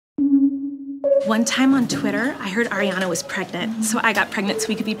One time on Twitter, I heard Ariana was pregnant, so I got pregnant so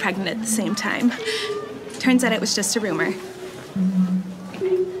we could be pregnant at the same time. Turns out it was just a rumor.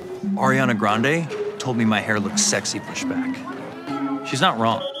 Ariana Grande told me my hair looks sexy pushed back. She's not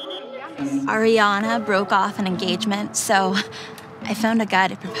wrong. Ariana broke off an engagement, so I found a guy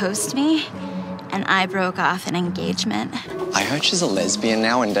to propose to me, and I broke off an engagement. I heard she's a lesbian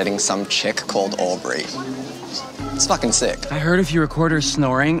now and dating some chick called Aubrey. It's fucking sick. I heard if you record her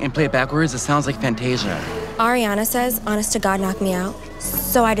snoring and play it backwards, it sounds like Fantasia. Ariana says, honest to God, knock me out.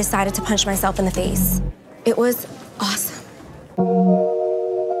 So I decided to punch myself in the face. It was awesome.